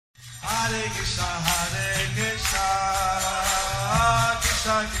Krishna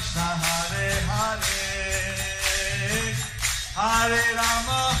Krishna Hare Hare Hare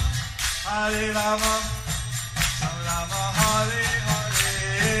Rama Rama Hare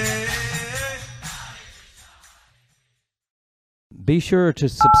Hare. Be sure to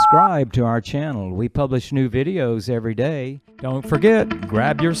subscribe to our channel. We publish new videos every day. Don't forget,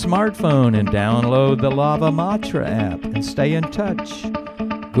 grab your smartphone and download the Lava Matra app and stay in touch.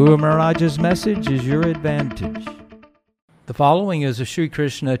 Guru Maharaj's message is your advantage. The following is a Sri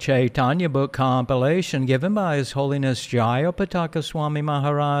Krishna Chaitanya book compilation given by His Holiness Jayapataka Swami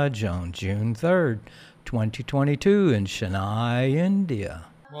Maharaj on June 3rd, 2022 in Chennai, India.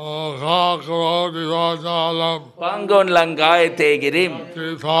 Pangon Langayate Girim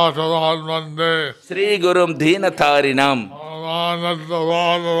Sri Gurum Dhinatharinam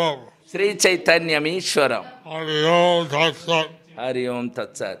Sri Chaitanyam Ishwaram Hari Om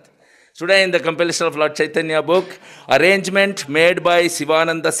Tat Sat. Today in the compilation of Lord Chaitanya book, arrangement made by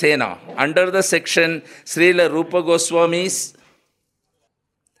Sivananda Sena under the section Srila Rupa Goswami's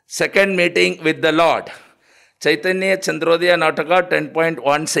second meeting with the Lord. Chaitanya Chandrodaya Nataka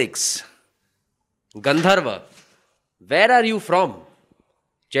 10.16. Gandharva, where are you from?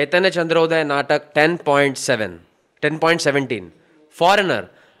 Chaitanya Chandrodaya Natak 10.17. Foreigner,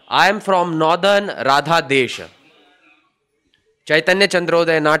 I am from northern Radha Desha. Chaitanya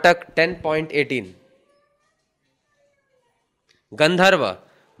Chandrodaya Natak 10.18. Gandharva,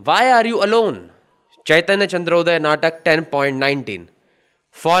 why are you alone? Chaitanya Chandrodaya Natak 10.19.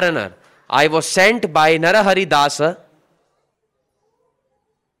 Foreigner, I was sent by Narahari Dasa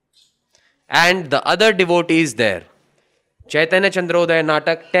and the other devotees there. Chaitanya Chandrodaya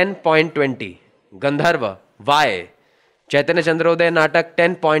Natak 10.20. Gandharva, why? Chaitanya Chandrodaya Natak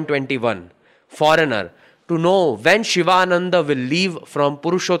 10.21. Foreigner, to know when Shivananda will leave from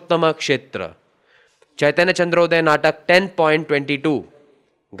Purushottama Kshetra. Chaitanya Chandrodaya Natak 10.22.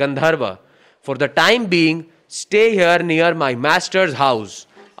 Gandharva, for the time being, stay here near my master's house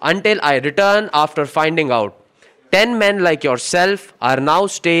until I return after finding out. 10 men like yourself are now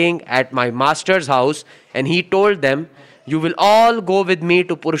staying at my master's house, and he told them, you will all go with me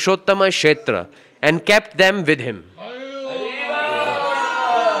to Purushottama Kshetra, and kept them with him.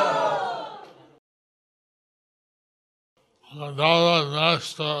 Gandharva's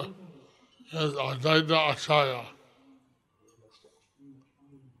master is Advaita Acharya.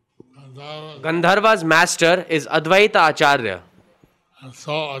 Gandharva's master is Advaita Acharya. And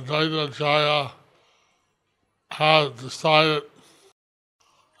so Advaita Acharya has decided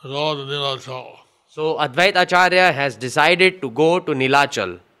to go to Nilachal. So Advaita Acharya has decided to go to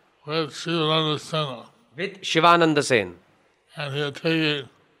Nilachal With Shivananda Sena. with Shivananda Sen. And he is taking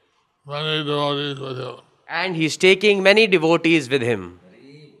many devotees with him. And he is taking many devotees with him.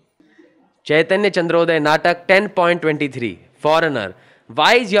 Chaitanya Chandrodaya Natak 10.23. Foreigner,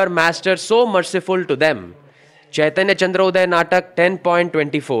 why is your master so merciful to them? Chaitanya Chandrodaya Natak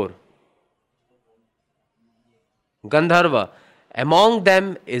 10.24. Gandharva, among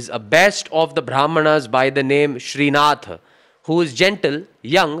them is a best of the Brahmanas by the name Srinath, who is gentle,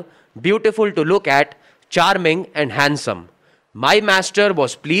 young, beautiful to look at, charming and handsome. My master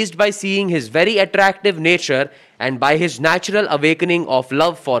was pleased by seeing his very attractive nature and by his natural awakening of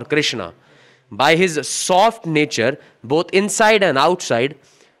love for Krishna. By his soft nature, both inside and outside,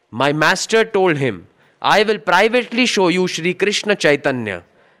 my master told him, I will privately show you Sri Krishna Chaitanya.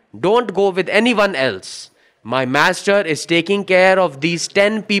 Don't go with anyone else. My master is taking care of these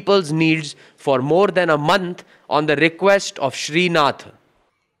 10 people's needs for more than a month on the request of Srinath.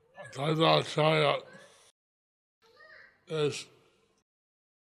 Advaita Acharya is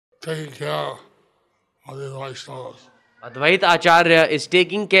taking care of the Vaishnavas. Advaita Acharya is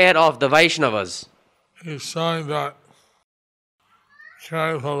taking care of the Vaishnavas. He's saying that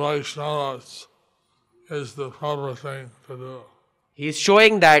caring for Vaishnavas is the proper thing to do. He is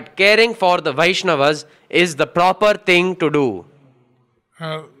showing that caring for the Vaishnavas is the proper thing to do.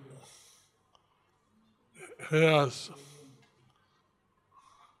 And he has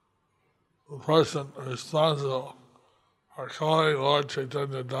the person responsible for calling Lord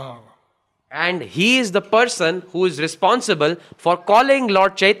Chaitanya down. And he is the person who is responsible for calling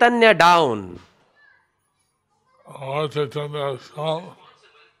Lord Chaitanya down. Lord Chaitanya has come.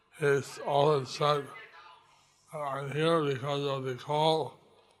 He's always said, I'm here because of the call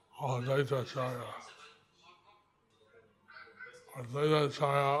of Advaita Acharya. Advaita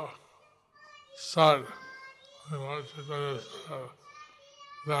Acharya said, Lord Chaitanya said,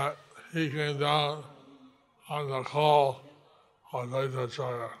 that he came down on the call of Advaita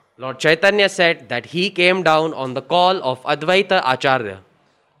Acharya. Lord Chaitanya said that he came down on the call of Advaita Acharya.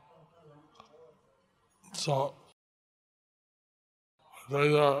 So,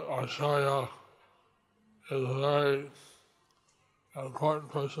 Advaita Acharya is a very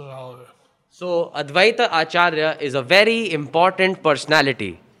important personality. So, Advaita Acharya is a very important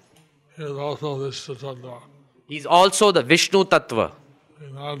personality. He is also Vishnu Tattva. He's also the Vishnu Tattva.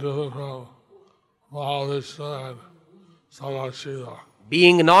 He's not different from Mahavishnu and Sadashiva.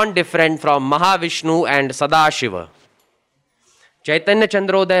 Being non-different from Mahavishnu and Sadashiva. Chaitanya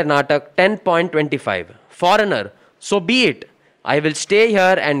Chandrodaya Natak 10.25. Foreigner, so be it. I will stay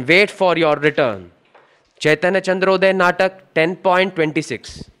here and wait for your return. Chaitanya Chandrodaya Natak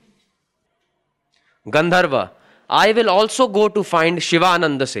 10.26. Gandharva, I will also go to find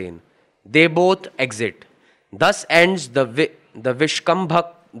Shivananda Sen. They both exit. Thus ends the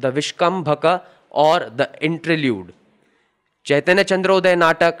Vishkambhaka or the interlude. Chaitanya Chandrodaya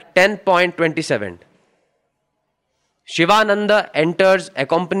Natak 10.27. Shivananda enters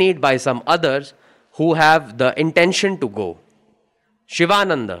accompanied by some others who have the intention to go.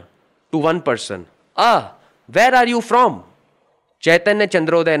 Shivananda to one person. Ah, where are you from? Chaitanya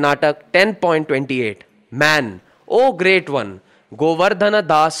Chandrodaya Natak 10.28. Man, O great one, Govardhana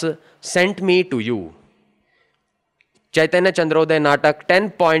Das sent me to you. Chaitanya Chandrodaya Natak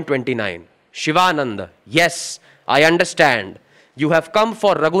 10.29. Shivananda, yes, I understand. You have come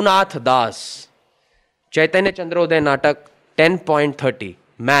for Raghunath Das. Chaitanya Chandrodaya Natak 10.30.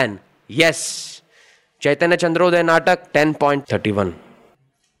 Man, yes. Chaitanya Chandrodaya Natak 10.31.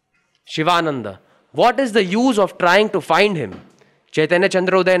 Shivananda, what is the use of trying to find him? Chaitanya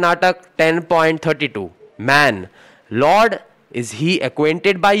Chandrodaya Natak 10.32. Man, Lord, is he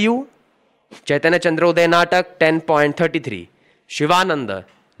acquainted by you? Chaitanya Chandrodaya Natak 10.33. Shivananda,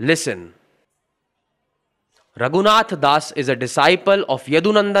 listen. Raghunath Das is a disciple of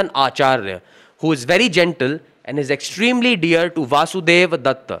Yadunandan Acharya, who is very gentle and is extremely dear to Vasudeva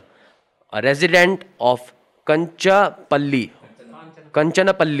Datta, a resident of Kanchanapalli.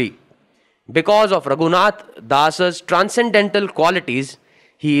 Because of Raghunath Das's transcendental qualities,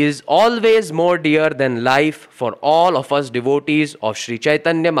 he is always more dear than life for all of us devotees of Sri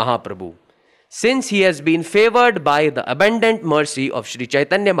Chaitanya Mahaprabhu. Since he has been favored by the abundant mercy of Sri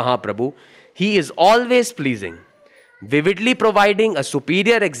Chaitanya Mahaprabhu, he is always pleasing, vividly providing a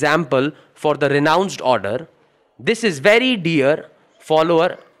superior example for the renounced order. This very dear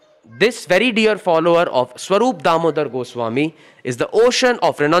follower of Swarup Damodar Goswami is the ocean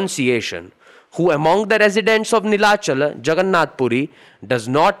of renunciation, who among the residents of Nilachala, Jagannath Puri, does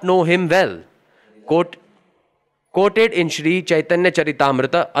not know him well. Quoted in Sri Chaitanya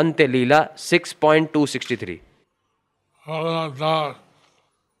Charitamrita Ante Leela 6.263. Raghunath Das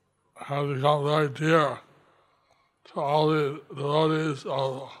has become very dear to all the devotees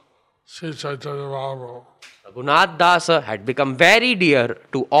of Sri Chaitanya Mahaprabhu. Raghunath Dasa had become very dear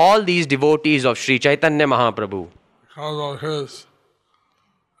to all these devotees of Sri Chaitanya Mahaprabhu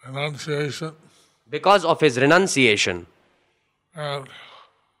because of his renunciation and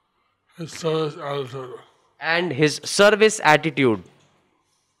his service attitude.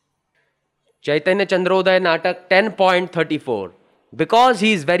 Chaitanya Chandrodaya Natak 10.34. Because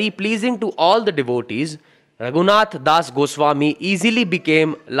he is very pleasing to all the devotees, Raghunath Das Goswami easily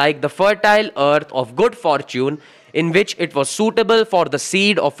became like the fertile earth of good fortune in which it was suitable for the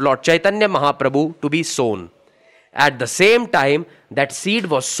seed of Lord Chaitanya Mahaprabhu to be sown. At the same time that seed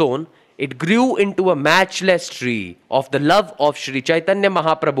was sown, it grew into a matchless tree of the love of Sri Chaitanya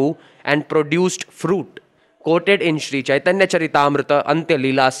Mahaprabhu and produced fruit. Quoted in Sri Chaitanya Charitamrita Ante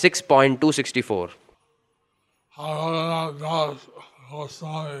Leela 6.264. Raghunath Das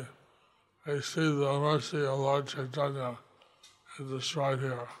Goswami received the mercy of Lord Chaitanya is described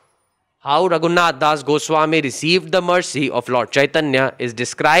here. How Raghunath Das Goswami received the mercy of Lord Chaitanya is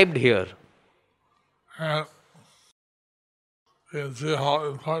described here. And you can see how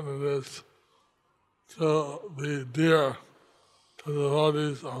important it is to be dear to the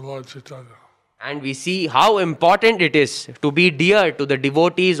devotees of Lord Chaitanya. And we see how important it is to be dear to the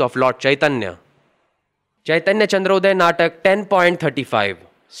devotees of Lord Chaitanya. Chaitanya Chandrodaya Natak 10.35.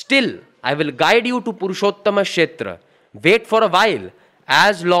 Still, I will guide you to Purushottama Kshetra. Wait for a while,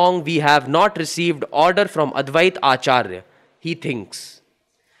 as long we have not received order from Advait Acharya, he thinks.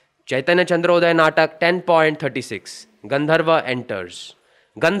 Chaitanya Chandrodaya Natak 10.36. Gandharva enters.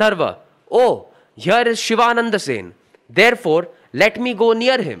 Gandharva, oh, here is Shivananda Sen. Therefore, let me go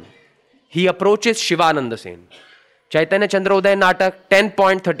near him. He approaches Shivananda Sen. Chaitanya Chandrodaya Natak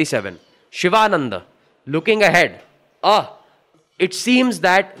 10.37. Shivananda, looking ahead. Ah, it seems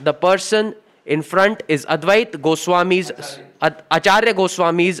that the person in front is Advait Goswami's, Acharya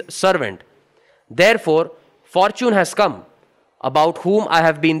Goswami's servant. Therefore, fortune has come, about whom I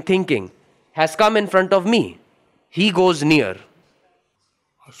have been thinking. has come in front of me. He goes near.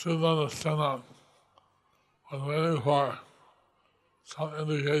 Sivananda Sena was waiting for some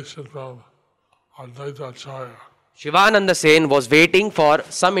indication from Advaita Acharya. Shivananda Sen was waiting for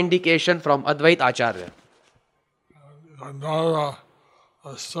some indication from Advaita Acharya. Gandharva,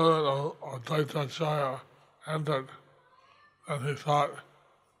 the servant of Advaita Acharya, entered, and he thought,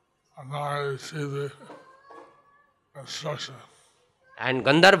 now I received the instruction. And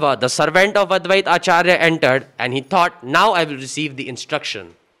Gandharva, the servant of Advaita Acharya, entered and he thought, now I will receive the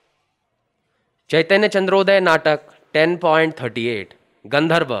instruction. Chaitanya Chandrodaya Natak 10.38.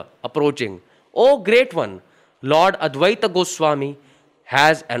 Gandharva approaching. O great one, Lord Advaita Goswami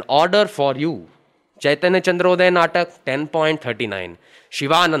has an order for you. Chaitanya Chandrodaya Natak 10.39.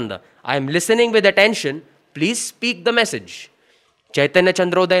 Shivananda, I am listening with attention. Please speak the message. Chaitanya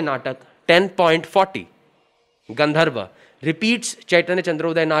Chandrodaya Natak 10.40. Gandharva repeats Chaitanya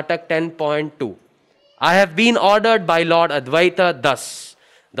Chandrodaya Natak 10.2. I have been ordered by Lord Advaita thus.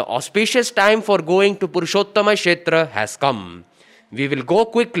 The auspicious time for going to Purushottama Kshetra has come. We will go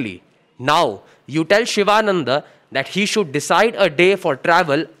quickly. Now, you tell Shivananda that he should decide a day for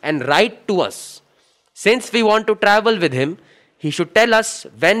travel and write to us. Since we want to travel with him, he should tell us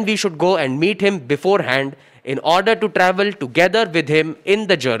when we should go and meet him beforehand in order to travel together with him in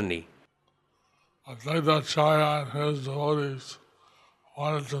the journey. Advaita Acharya and his devotees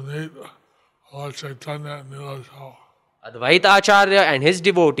wanted to meet Lord Chaitanya in Nilachal. Advaita Acharya and his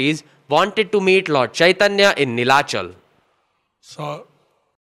devotees wanted to meet Lord Chaitanya in Nilachal. So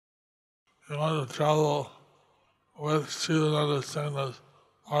he wanted to travel with Shivananda Sena's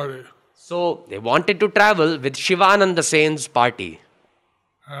party. So they wanted to travel with Shivananda Sen's party.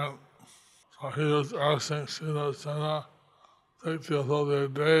 And so he was asking Shivananda Sena, take the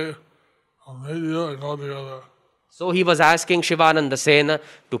authority day, I'll meet you and go together. So he was asking Shivananda Sena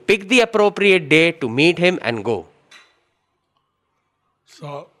to pick the appropriate day to meet him and go.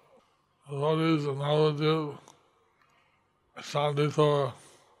 So the devotees of Navadev, Sandhita,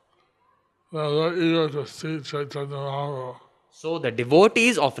 they are very eager to see Chaitanya Mahaprabhu. So the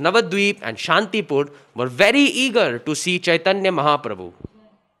devotees of Navadvip and Shantipur were very eager to see Chaitanya Mahaprabhu.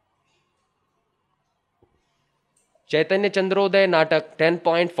 Chaitanya Chandrodaya Natak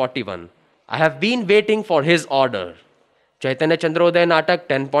 10.41. I have been waiting for his order. Chaitanya Chandrodaya Natak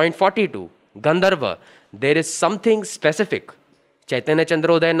 10.42. Gandharva, there is something specific. Chaitanya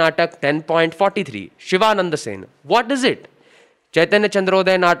Chandrodaya Natak 10.43. Shivananda Sen, what is it? Chaitanya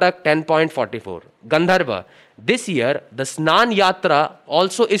Chandrodaya Natak 10.44. Gandharva, this year the Snan Yatra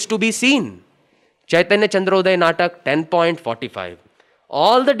also is to be seen. Chaitanya Chandrodaya Natak 10.45.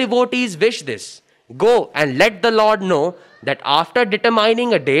 All the devotees wish this. Go and let the Lord know that after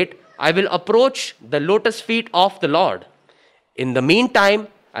determining a date, I will approach the lotus feet of the Lord. In the meantime,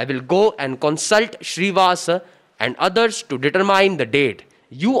 I will go and consult Srivasa and others to determine the date.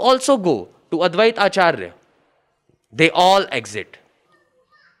 You also go to Advaita Acharya. They all exit.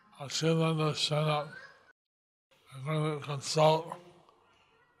 Shivananda Sena is going to consult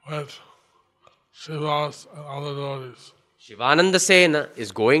with Srivas and other devotees. Shivananda Sena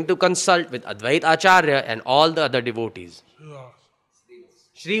is going to consult with Advaita Acharya and all the other devotees.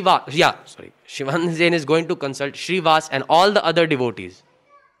 Shivananda Sena is going to consult Srivas and all the other devotees.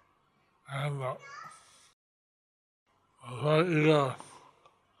 And very eager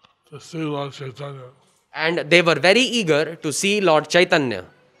to see Lord Chaitanya. And they were very eager to see Lord Chaitanya.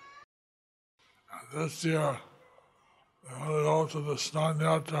 And this year, they want to go to the Snan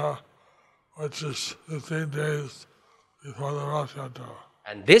Yatra, which is 15 days before the Rath Yatra.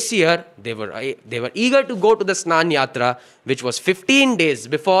 And this year, they were eager to go to the Snan Yatra, which was 15 days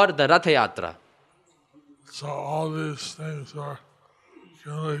before the Rath Yatra. So all these things are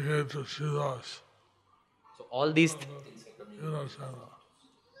communicated to Sridhas. So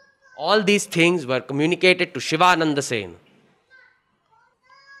all these things were communicated to Shivananda Sen.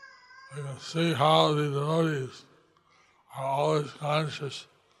 You can see how the devotees are always conscious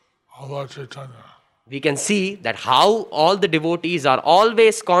of Lord Chaitanya. We can see that how all the devotees are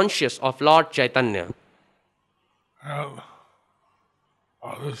always conscious of Lord Chaitanya. And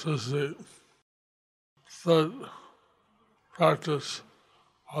this is the third practice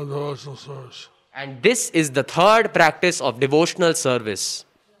of devotional service. And this is the third practice of devotional service.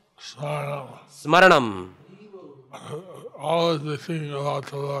 Smaranam. Always be thinking about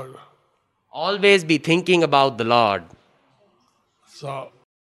the Lord. Always be thinking about the Lord. So,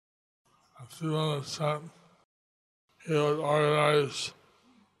 Shivananda Sen, he would organize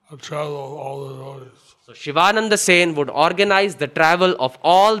a travel of all the devotees. So Shivananda Sen would organize the travel of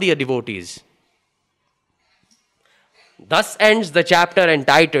all the devotees. Thus ends the chapter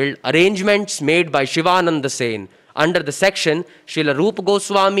entitled Arrangements Made by Shivananda Sen under the section Srila Rupa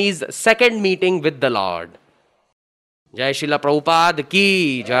Goswami's Second Meeting with the Lord. Jai Srila Prabhupada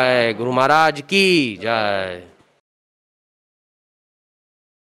ki Jai, Guru Maharaj ki Jai.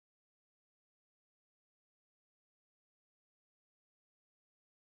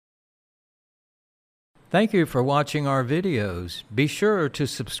 Thank you for watching our videos. Be sure to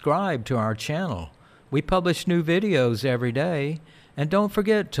subscribe to our channel. We publish new videos every day, and don't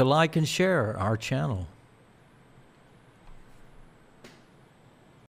forget to like and share our channel.